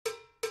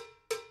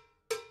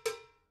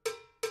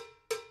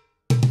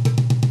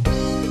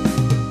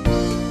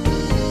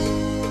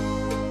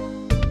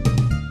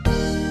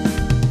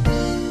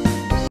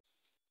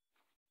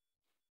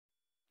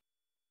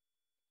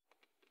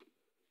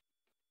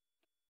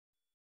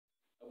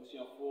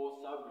abusuafo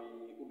sabri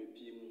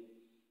ubepiem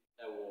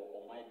ewo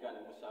oman Ghana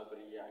mu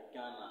sabri ya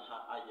Ghana ha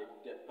aye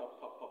de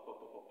papa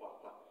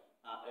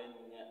a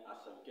enye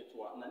asem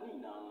ketwa na ni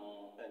na no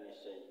enye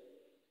sei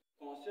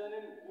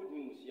concerning good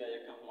news ya ye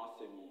ka ho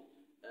asem yi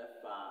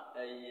efa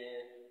the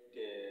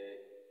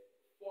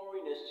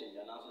foreign exchange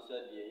and also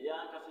said the ya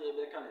kase ye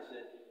be kan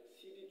say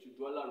cedi to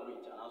dollar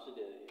rate and also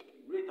the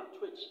rate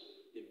at which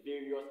the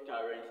various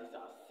currencies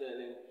are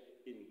selling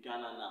in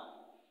Ghana now.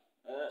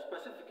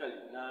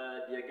 Specifically,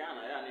 the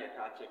Ghana ya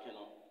checking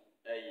on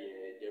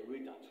the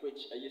rate at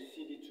which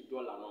cedi to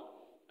dollar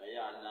no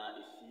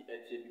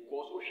is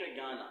because we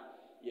Ghana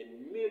a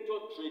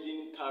major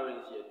trading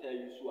currency tell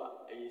you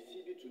so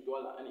cedi to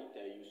dollar and it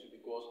tell you so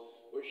because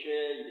we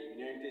share the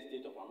United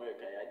States of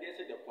America. They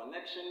say the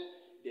connection,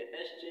 the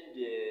exchange,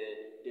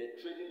 the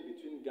trading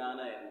between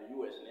Ghana and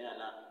US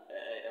and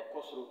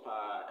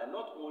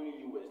not only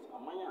US,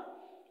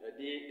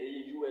 the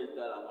US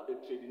dollar not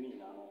trading in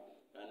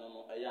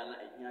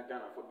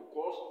Ghana for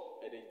because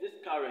it is this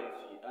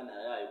currency and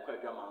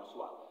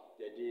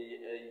they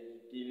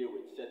deal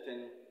with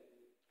certain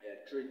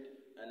trade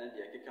and then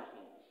they kick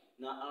home.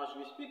 Now as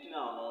we speak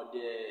now,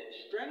 the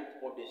strength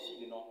of the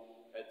cedi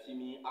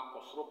timi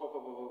akosro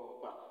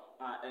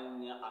and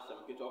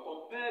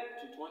compared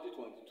to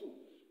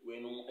 2022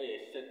 when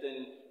a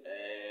certain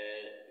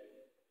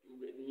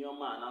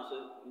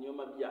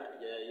nyoma bia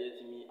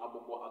yetimi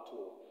abobo ato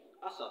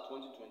asa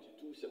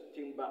 2022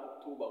 September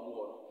October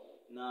mo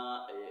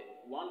na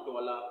 $1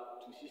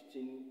 to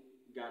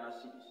 16 Ghana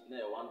cedis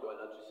na $1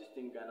 to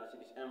 16 Ghana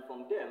cedis and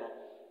from there no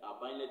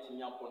buying it in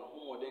yapo no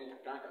ho den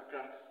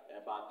kakra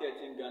about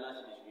 13 Ghana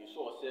cedis we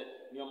saw say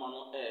nyoma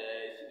no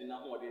cedi na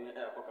ho den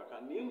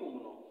kakra na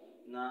emum no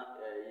na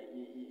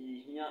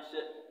hia se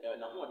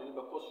na ho den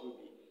be kosro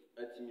bi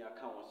atimi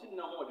aka won cedi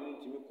na ho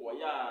den timi ko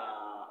ya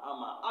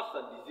ama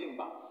after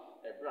December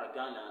ebra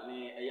Ghana ne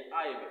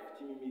IMF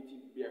timi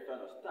meeting be a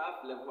kind of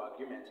staff level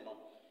agreement no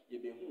ye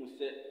be hu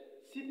se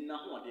cedi na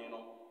ho den no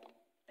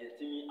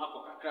timi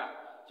akokakra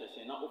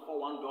chese na offer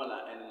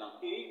 $1 and now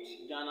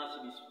 8 Ghana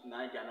cedis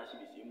 9 Ghana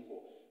cedis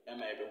imbo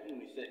ema ebe hu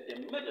ni say the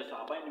measures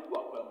are buying the go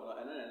akwam no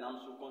and nam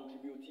so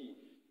contribute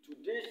to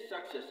this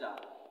success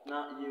na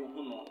ye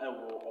hu no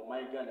ewo o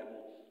my Ghana mu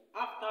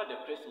after the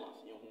Christmas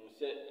ye hu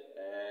say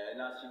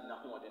na cedi na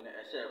ho de na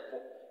ese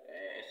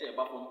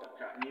ba fom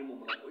kakra ni mu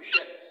no ohwe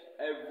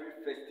every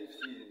festive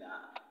season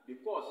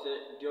because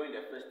during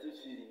the festive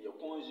season you're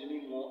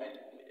consuming more and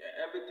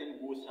everything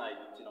goes high,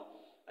 you know.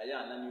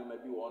 Aya na ni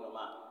omabi wo no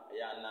ma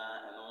aya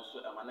na eno nso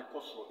amane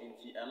kosoro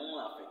enti eno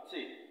affect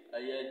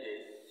aya the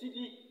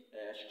cedi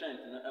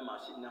strength no ma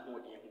cedi na ho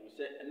de hu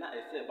se na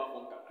ese ba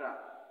fom kakra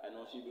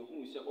eno nso be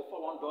hu se offer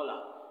 $1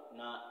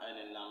 na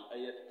enenam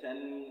aya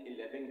 10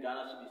 11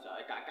 Ghana cedis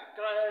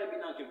kakra bi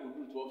na nke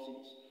kodu 12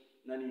 cedis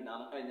na ni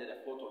na anya the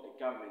fault of the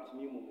government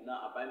ni mum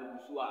na aban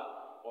gusu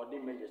or the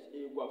measures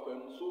egu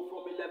akwam so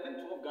from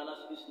 11 12 Ghana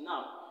cedis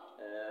now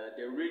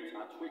the rate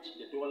at which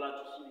the dollar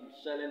to cedi is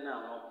selling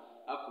now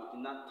could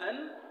not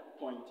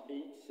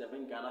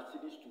 10.87 Ghana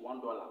cedis to $1.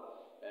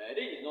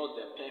 This is not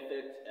the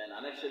perfect and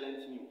an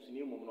excellent news.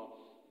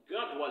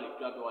 Gradually,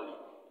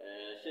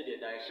 say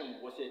the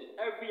direction was said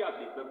every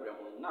update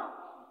now.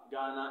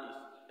 Ghana is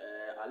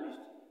at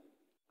least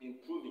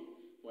improving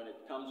when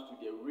it comes to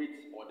the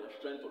rate or the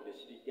strength of the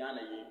cedi. Ghana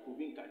is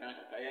improving.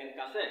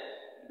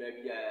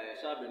 Baby,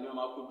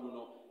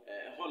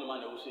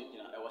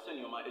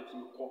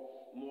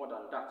 more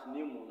than that.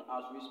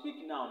 As we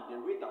speak now, the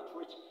rate at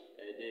which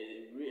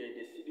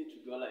the cedi to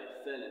dollar is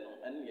selling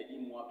and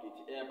getting more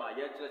updated by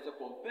yet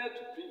compared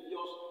to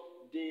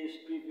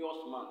previous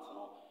months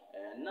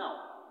now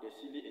the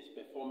cedi is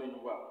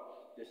performing well.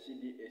 The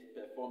cedi is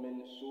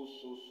performing so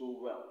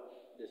well.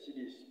 The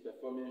cedi is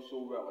performing so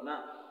well.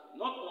 Now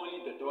not only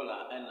the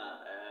dollar and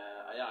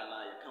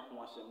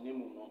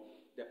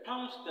the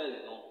pound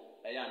sterling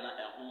and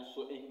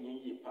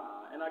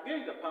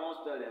against the pound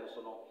sterling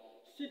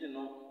cedi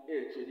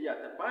trade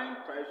at a buying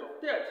price of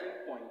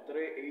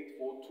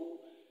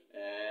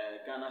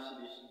 13.3842 Ghana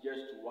cedis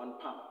just to £1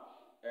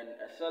 and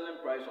a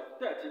selling price of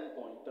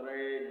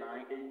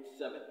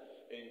 13.3987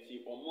 and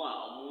see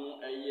omo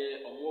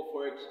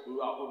forex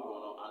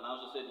bureau and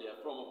also said they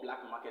are from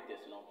black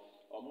marketers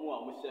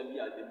omo serve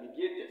as the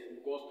mediators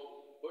because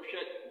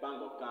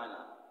Bank of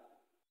Ghana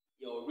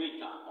your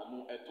rate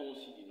omo eton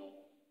cedi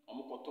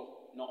omo koto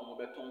na omo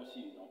beton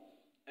cedi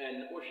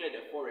and the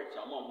forex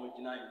omo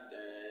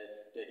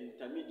the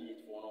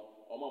intermediate for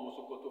omo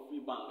so koto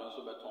free bank and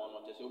so beton no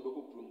tese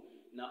obeku prum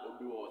na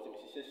obi wo se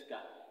misiseska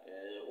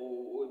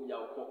obia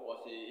ko o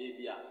se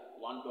ebia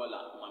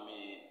 $1 mame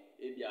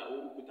ebia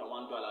ukuta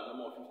 $1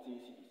 memo 15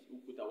 cedis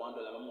ukuta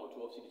 $1 memo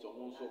 12 cedis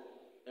omo so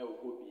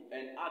obi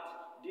and at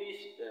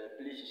these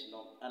places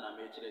and I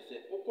make sure say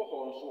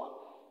okoho nso a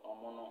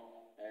omo no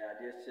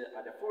they say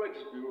at the forex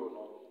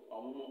bureau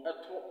omo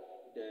eto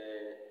the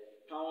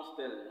pound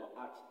sterling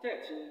at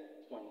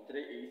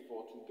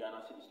 13.3842 Ghana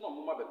cedis. No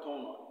more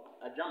beton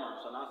a German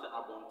so now say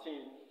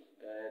abontin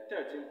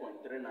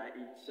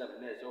 13.3987.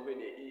 There's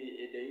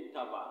already the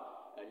interval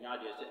and now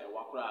they say a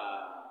wakra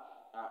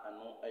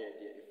ano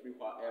ɛyɛ free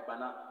hɔ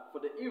ɛbana for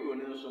the euro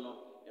no nso no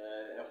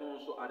ɛho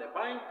nso at the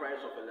buying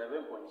price of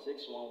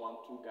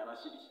 11.6112 Ghana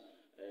cedis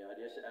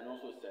adeɛ sɛ ɛno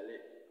nso sell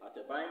at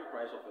the buying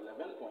price of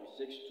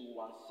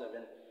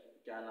 11.6217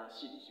 Ghana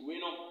cedis we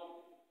no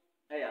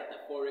at the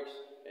forex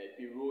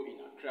bureau in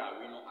Accra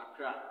we no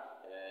Accra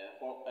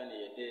hɔ ɛna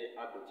yɛde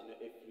abɛti no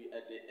free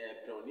ɛde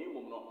ɛbrɛw ne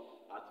mmom no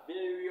at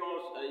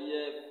various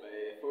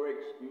forex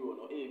bureau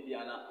no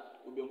ebia na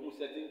wobɛhu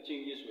certain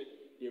changes with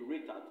the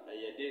rate at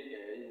yɛde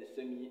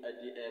nsɛm yi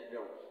ɛde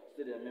ɛbrɛw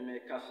sɛdeɛ meme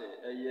ka sɛ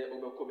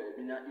wobɛkɔ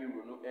baabi na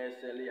euro no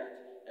ɛsɛle at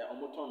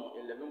ɔmotɔn no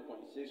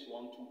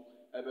 11.612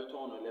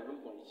 ɛbɛtɔn no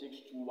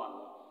 11.621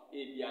 no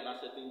ebia na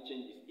certain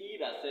changes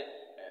either sɛ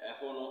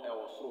ɛhɔ no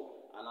ɛwɔ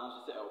soro ananso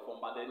sɛ ɛwɔ fam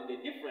but then the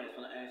difference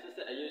no ɛnsɛ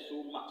sɛ ɛyɛ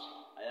so much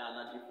ɛyɛ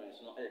ana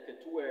difference no ɛyɛ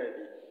ketewa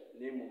bi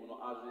na mmom no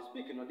as we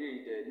speak no the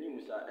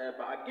news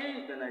ɛba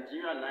against the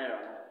Nigerian naira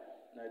no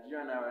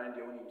Nigerian naira no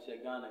deɛ wonim sɛ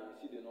Ghana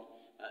yɛsi de no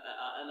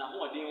ɛna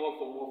ahoɔden wɔ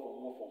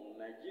fam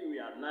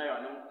Nigeria naira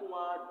no nko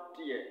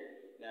adeɛ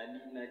na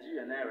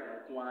Nigeria naira no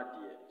nko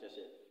adeɛ kyɛ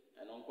sɛ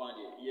ɛno nko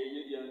adeɛ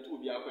yɛntu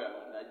obi akɔ ya no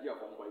Nigeria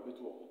fam nkɔ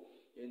yɛbɛtu wɔn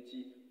nti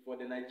for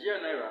the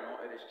Nigerian naira no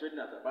it is trading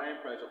at a buying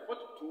price of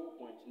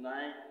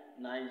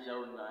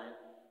 42.9909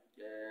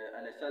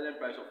 and a selling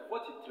price of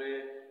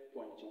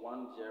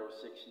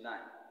 43.1069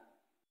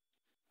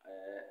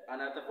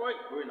 and at the forex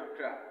bureau in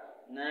Accra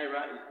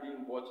naira is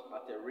being bought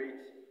at a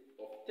rate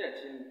of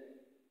 13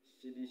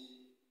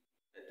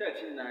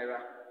 naira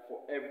for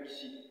every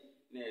cedi.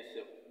 Na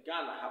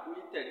Ghana ha we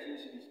 13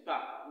 cedis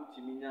per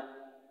utiminya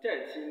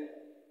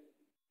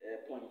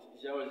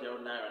 13.00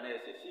 naira na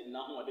cedi na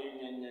ho de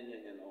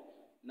nyenyenyenye no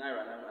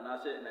naira na na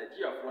say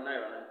Nigeria for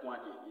naira na nko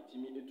ade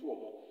yetimi etu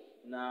omo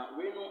na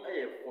we no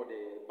for the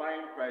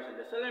buying price and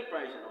the selling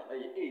price no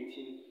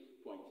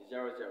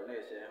 18.00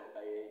 na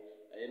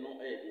no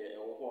de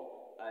ewo ho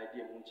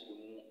idea mu nchiri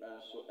mu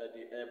enso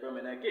de ebrem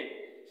na again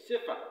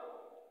safer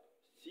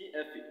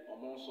CFA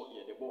omonso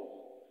ye the ball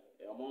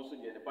omonso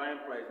the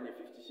buying price na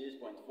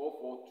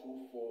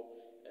 56.4424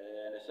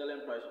 and the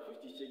selling price of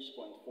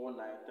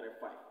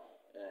 56.4935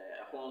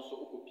 nso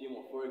okopie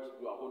mo forex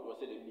bureau ahodo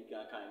se de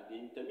migan kan the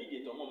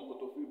intermediate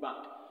omomkoto free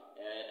bank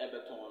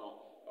ebeton no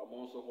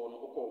omonso ho no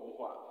okọ mo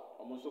ho a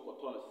omonso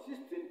koto no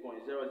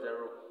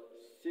 16.00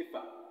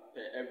 safer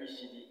per every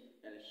cedi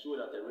and sold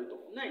at a rate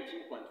of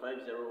 19.50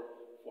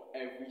 for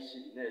every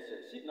cedi. Na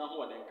cedi na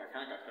ho den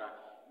kakra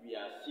we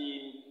are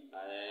seeing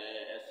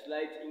a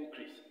slight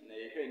increase na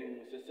yehwe ni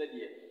mu se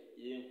de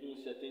yehu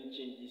certain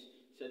changes,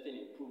 certain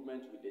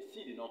improvements with the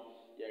cedi no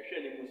yehwe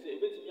ni mu se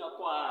ebetimi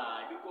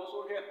akwa because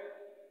we have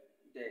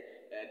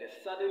the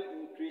sudden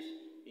increase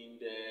in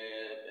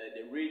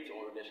the rate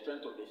or the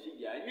strength of the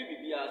cedi and maybe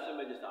be as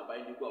some just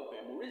about the go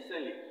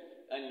recently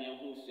and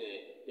who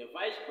say the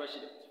vice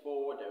president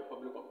for the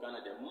Republic of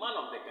Ghana, the man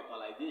of the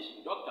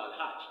capitalization, Dr.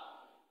 Alhaj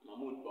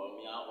Mahmoud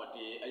Bawumia, or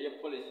the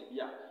policy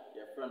be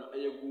your friend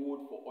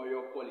good for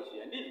oil policy,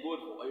 and this good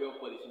for oil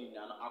policy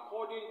now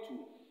according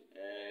to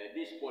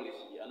this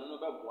policy, and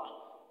another one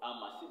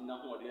I'm a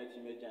signal for the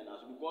ultimate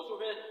journals because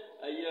of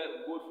a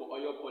year good for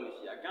oil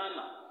policy, a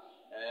Ghana,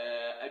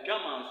 a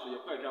German, so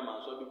your German,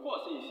 so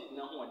because you sit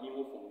now on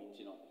new from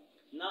Intino.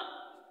 Now,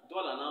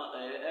 dollar now,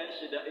 and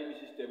share any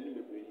system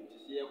you bring into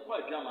see a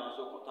quite German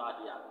so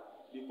cotadia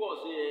because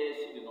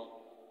see the no.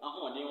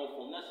 Ahụ dị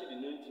ọfọ na si dị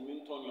n'ntimi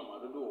ntọnyọ ma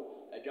dodo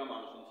adwama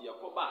nso nti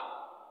yakọba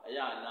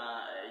ya na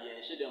ye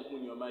nhye ho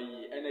nyoma yi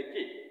and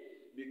again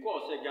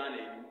because Ghana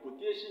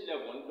importation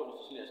level no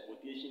also na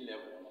exportation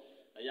level no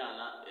ya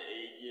na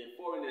ye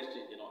foreign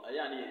exchange no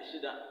ya na ye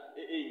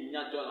nhye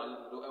nya dollar no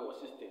dodo e wo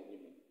system ni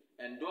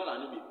and dollar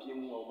no be pie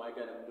mu o my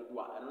Ghana no dodo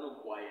a no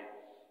boaye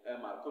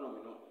ma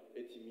economy no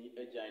etimi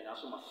agyan na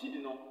so ma cedi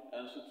no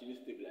enso timi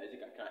stabilize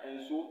kakra and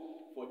so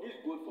for this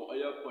good for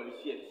oil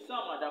policy and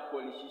some other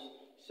policies,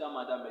 some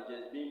other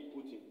measures being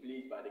put in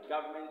place by the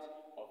government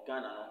of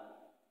Ghana,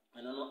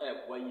 and I know a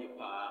boy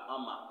pa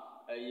ama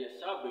a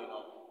sabe no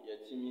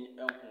yetimi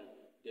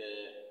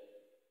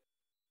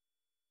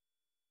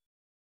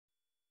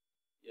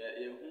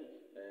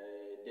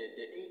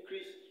the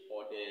increase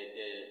or the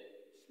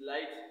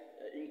slight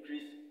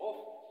increase of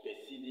the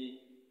cedi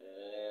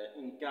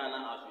in Ghana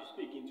as we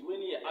speak into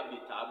any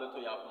update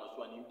abeto ya kono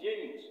so an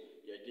news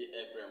ye de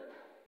ebrem